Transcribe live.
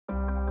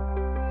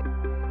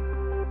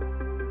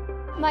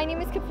My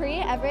name is Capri,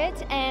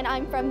 Everitt, and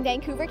I'm from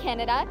Vancouver,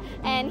 Canada.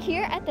 And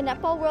here at the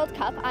Netball World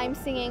Cup, I'm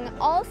singing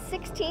all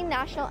 16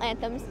 national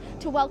anthems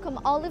to welcome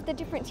all of the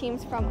different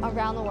teams from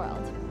around the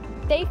world.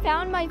 They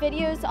found my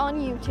videos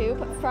on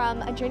YouTube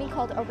from a journey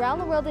called Around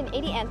the World in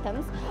 80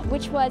 Anthems,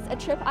 which was a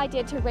trip I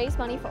did to raise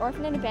money for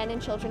orphan and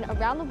abandoned children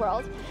around the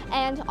world.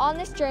 And on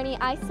this journey,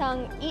 I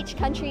sung each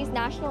country's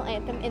national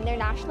anthem in their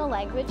national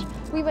language.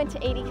 We went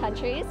to 80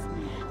 countries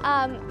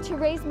to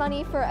raise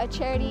money for a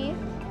charity,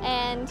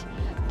 and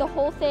the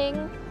whole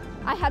thing,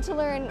 I had to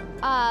learn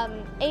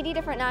 80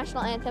 different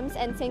national anthems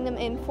and sing them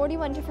in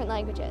 41 different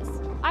languages.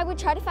 I would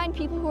try to find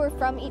people who were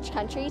from each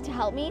country to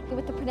help me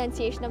with the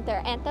pronunciation of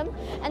their anthem,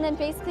 and then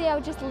basically I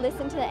would just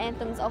listen to the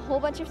anthems a whole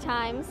bunch of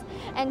times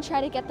and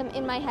try to get them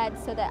in my head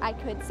so that I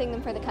could sing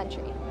them for the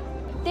country.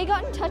 They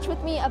got in touch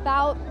with me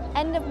about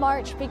end of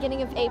March,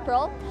 beginning of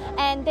April,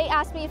 and they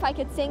asked me if I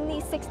could sing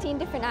these 16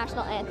 different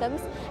national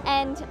anthems,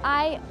 and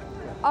I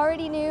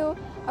already knew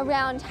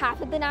around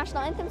half of the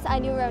national anthems. I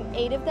knew around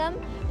 8 of them,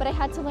 but I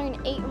had to learn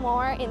 8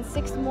 more in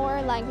 6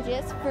 more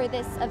languages for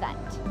this event.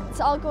 It's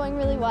all going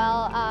really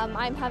well.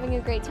 I'm having a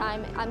great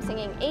time. I'm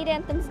singing 8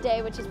 anthems a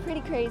day, which is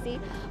pretty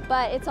crazy,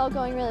 but it's all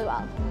going really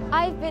well.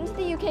 I've been to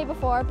the UK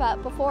before,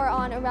 but before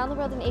on Around the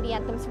World in 80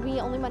 Anthems, we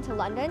only went to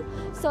London,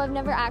 so I've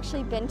never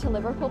actually been to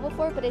Liverpool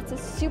before, but it's a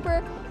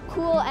super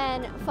cool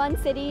and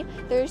fun city.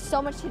 There's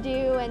so much to do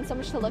and so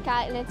much to look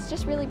at, and it's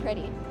just really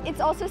pretty.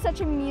 It's also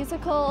such a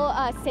musical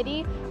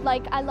city.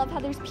 Like, I love how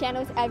there's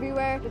pianos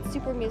everywhere. It's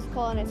super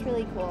musical and it's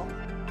really cool.